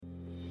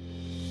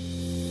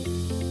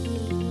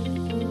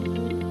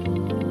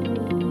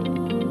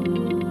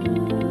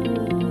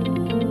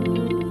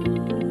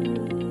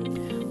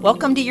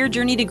Welcome to Your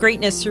Journey to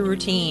Greatness Through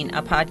Routine,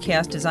 a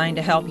podcast designed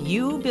to help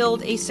you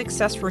build a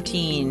success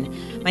routine.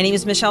 My name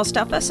is Michelle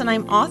Steffes, and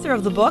I'm author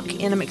of the book,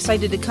 and I'm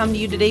excited to come to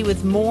you today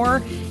with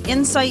more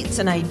insights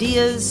and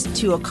ideas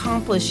to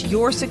accomplish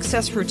your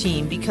success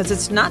routine, because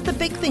it's not the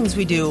big things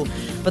we do,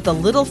 but the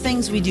little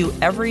things we do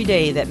every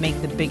day that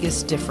make the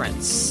biggest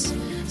difference.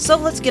 So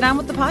let's get on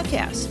with the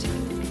podcast.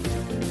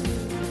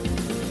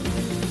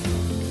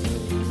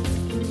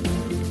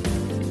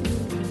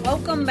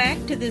 Welcome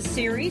back to this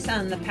series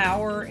on the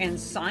power and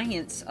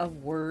science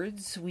of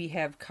words. We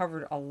have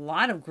covered a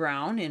lot of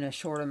ground in a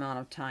short amount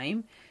of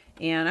time,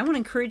 and I want to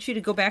encourage you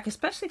to go back,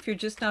 especially if you're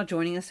just now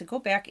joining us, to go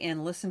back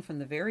and listen from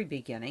the very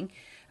beginning.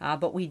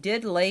 But we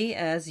did lay,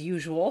 as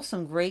usual,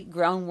 some great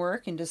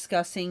groundwork in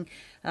discussing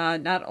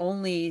not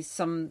only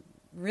some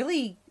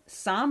really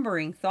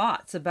sombering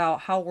thoughts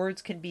about how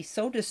words can be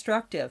so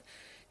destructive,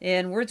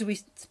 and words we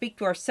speak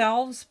to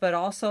ourselves, but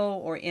also,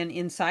 or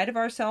inside of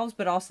ourselves,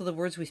 but also the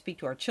words we speak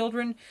to our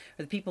children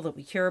or the people that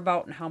we care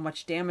about, and how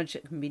much damage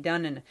it can be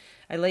done. And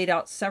I laid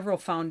out several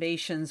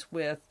foundations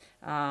with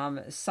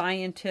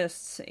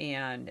scientists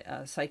and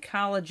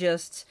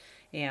psychologists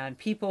and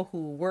people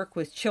who work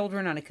with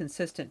children on a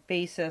consistent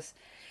basis,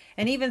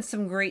 and even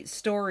some great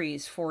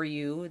stories for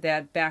you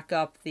that back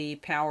up the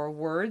power of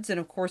words. And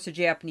of course, a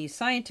Japanese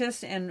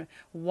scientist and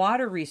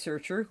water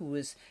researcher who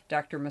is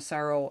Dr.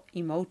 Masaru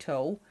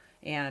Emoto.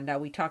 And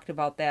we talked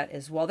about that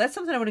as well. That's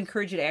something I would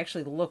encourage you to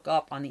actually look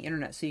up on the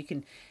internet so you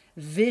can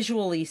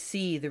visually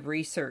see the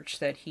research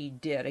that he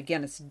did.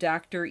 Again, it's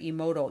Dr.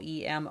 Emoto,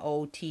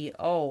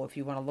 E-M-O-T-O, if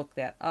you want to look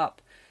that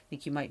up. I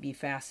think you might be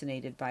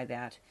fascinated by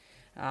that.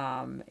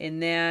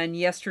 And then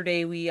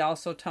yesterday we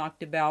also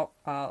talked about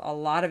a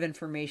lot of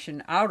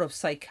information out of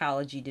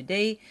Psychology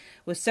Today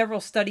with several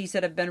studies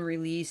that have been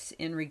released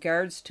in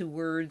regards to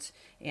words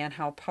and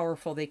how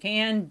powerful they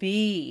can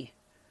be.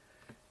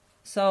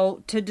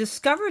 So to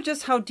discover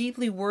just how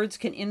deeply words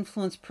can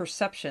influence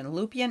perception,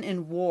 Lupien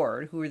and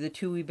Ward, who are the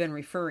two we've been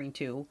referring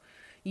to,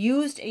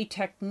 used a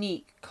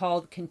technique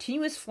called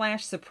continuous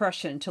flash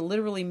suppression to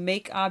literally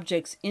make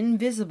objects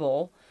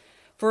invisible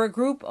for a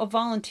group of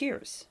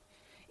volunteers.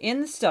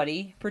 In the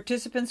study,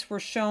 participants were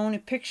shown a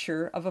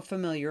picture of a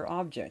familiar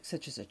object,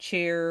 such as a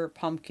chair,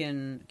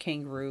 pumpkin,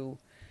 kangaroo,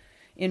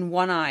 in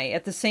one eye.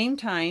 At the same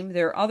time,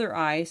 their other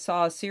eye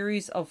saw a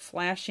series of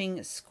flashing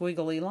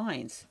squiggly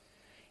lines.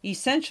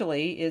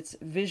 Essentially, it's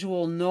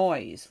visual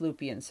noise,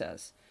 Lupien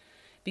says.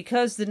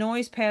 Because the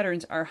noise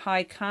patterns are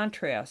high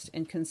contrast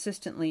and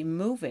consistently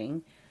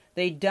moving,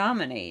 they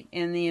dominate,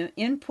 and the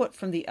input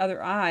from the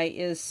other eye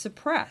is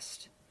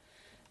suppressed.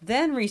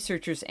 Then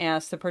researchers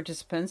asked the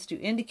participants to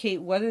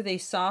indicate whether they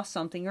saw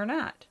something or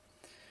not.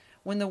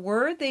 When the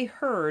word they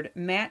heard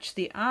matched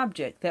the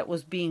object that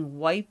was being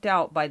wiped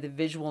out by the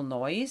visual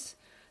noise,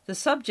 the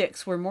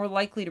subjects were more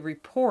likely to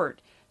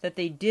report that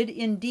they did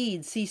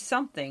indeed see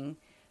something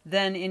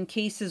than in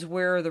cases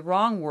where the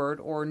wrong word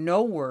or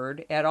no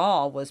word at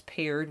all was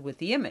paired with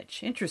the image.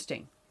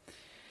 Interesting.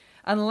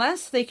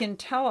 Unless they can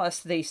tell us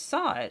they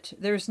saw it,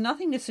 there's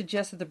nothing to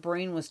suggest that the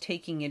brain was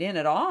taking it in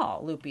at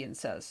all, Lupien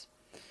says.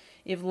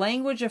 If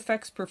language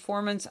affects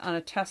performance on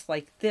a test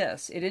like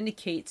this, it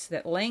indicates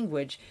that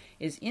language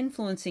is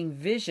influencing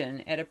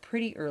vision at a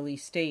pretty early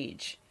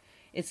stage.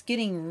 It's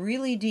getting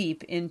really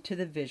deep into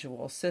the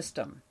visual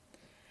system.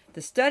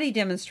 The study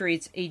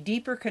demonstrates a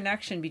deeper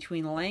connection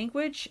between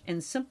language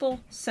and simple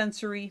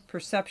sensory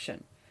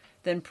perception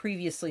than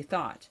previously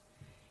thought,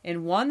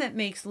 and one that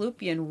makes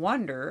Lupien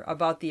wonder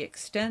about the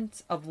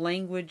extent of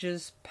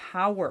language's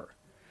power.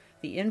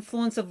 The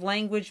influence of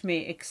language may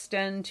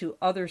extend to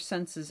other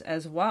senses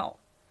as well.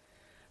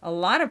 A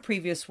lot of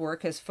previous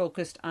work has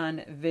focused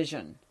on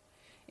vision,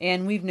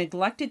 and we've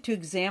neglected to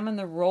examine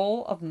the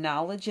role of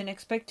knowledge and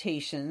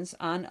expectations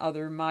on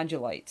other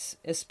modulates,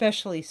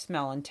 especially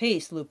smell and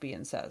taste,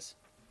 Lupien says.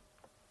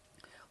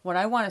 What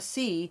I want to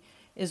see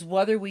is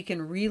whether we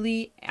can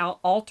really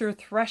alter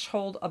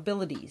threshold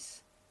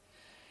abilities.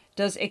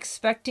 Does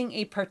expecting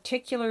a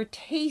particular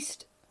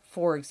taste,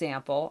 for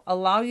example,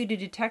 allow you to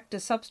detect a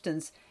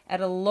substance at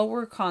a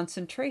lower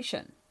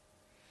concentration?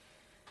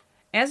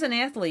 As an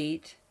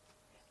athlete,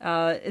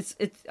 it's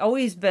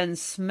always been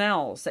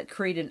smells that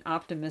create an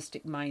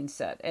optimistic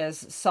mindset. As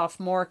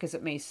sophomoric as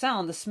it may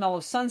sound, the smell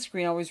of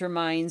sunscreen always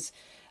reminds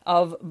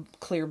of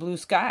clear blue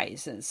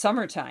skies and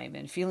summertime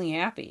and feeling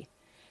happy.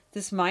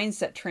 This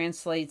mindset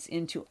translates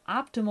into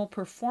optimal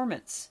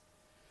performance.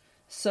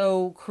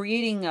 So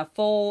creating a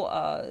full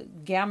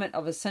gamut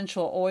of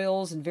essential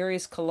oils and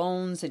various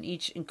colognes, and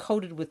each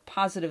encoded with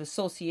positive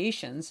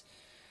associations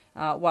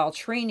while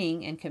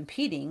training and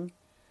competing,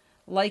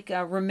 like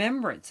a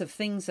remembrance of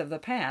things of the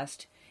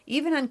past.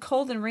 Even on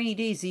cold and rainy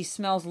days, these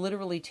smells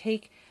literally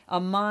take a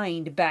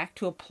mind back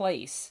to a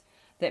place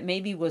that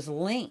maybe was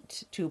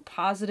linked to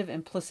positive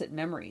implicit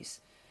memories,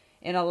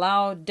 and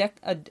allow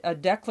a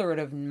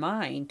declarative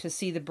mind to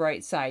see the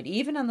bright side,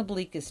 even on the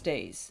bleakest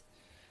days.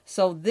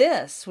 So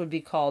this would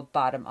be called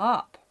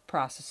bottom-up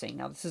processing.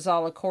 Now, this is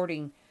all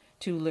according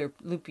to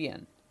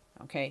Lupien.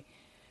 Okay,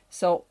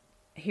 so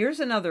Here's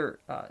another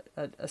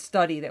a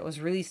study that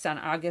was released on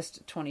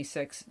August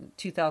 26,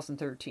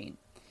 2013.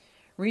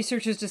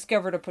 Researchers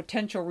discovered a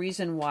potential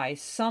reason why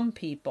some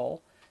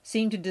people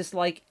seem to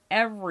dislike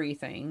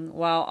everything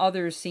while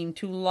others seem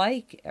to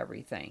like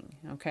everything.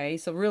 Okay,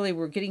 so really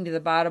we're getting to the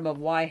bottom of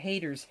why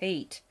haters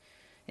hate.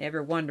 You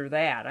ever wonder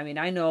that? I mean,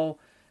 I know,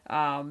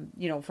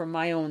 from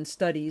my own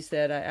studies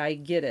that I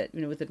get it,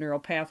 with the neural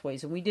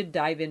pathways. And we did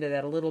dive into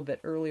that a little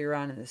bit earlier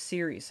on in the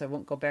series, so I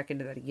won't go back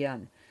into that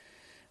again.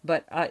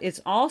 But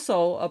it's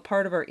also a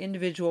part of our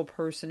individual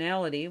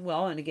personality.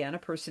 Well, and again, a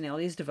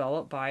personality is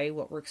developed by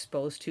what we're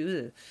exposed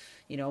to,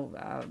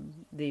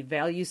 the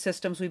value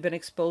systems we've been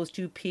exposed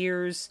to,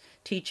 peers,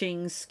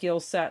 teachings, skill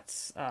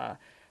sets,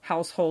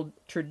 household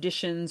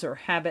traditions or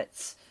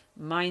habits,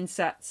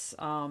 mindsets,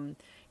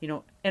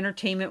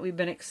 entertainment we've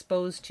been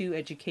exposed to,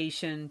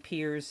 education,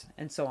 peers,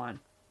 and so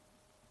on.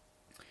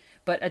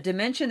 But a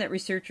dimension that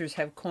researchers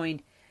have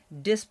coined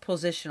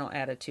dispositional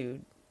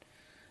attitude.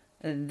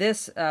 And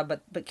this,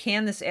 but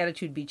can this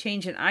attitude be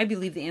changed? And I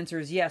believe the answer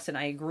is yes, and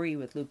I agree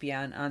with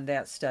Lupian on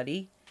that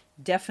study.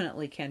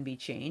 Definitely can be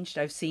changed.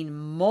 I've seen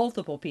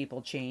multiple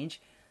people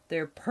change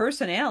their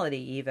personality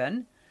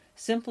even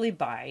simply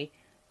by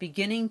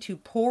beginning to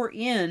pour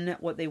in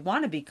what they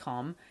want to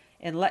become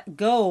and let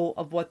go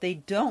of what they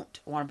don't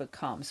want to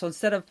become. So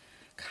instead of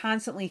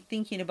constantly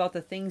thinking about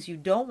the things you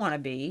don't want to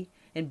be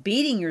and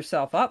beating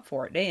yourself up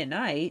for it day and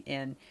night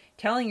and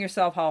telling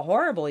yourself how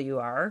horrible you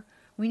are,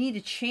 we need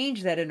to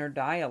change that inner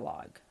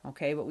dialogue,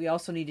 okay? But we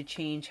also need to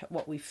change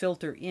what we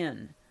filter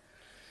in.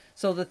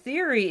 So the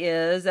theory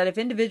is that if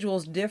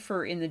individuals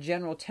differ in the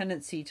general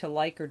tendency to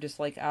like or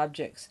dislike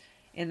objects,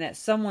 and that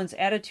someone's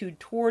attitude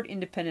toward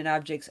independent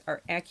objects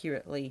are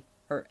actually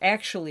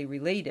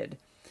related,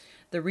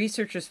 the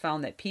researchers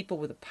found that people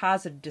with a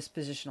positive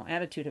dispositional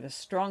attitude have a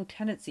strong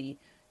tendency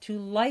to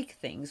like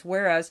things,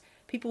 whereas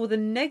people with a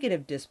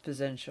negative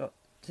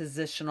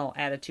dispositional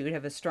attitude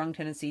have a strong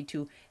tendency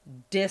to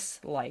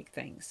dislike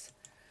things.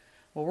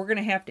 Well, we're going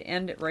to have to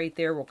end it right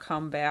there. We'll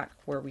come back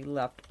where we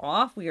left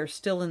off. We are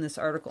still in this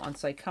article on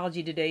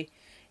psychology today.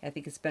 I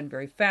think it's been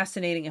very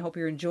fascinating. I hope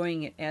you're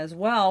enjoying it as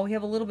well. We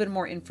have a little bit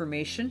more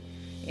information,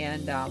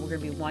 and we're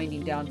going to be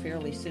winding down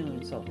fairly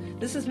soon. So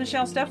this is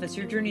Michelle Steffes,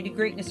 your journey to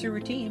greatness, your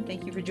routine.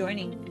 Thank you for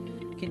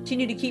joining.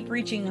 Continue to keep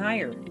reaching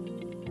higher.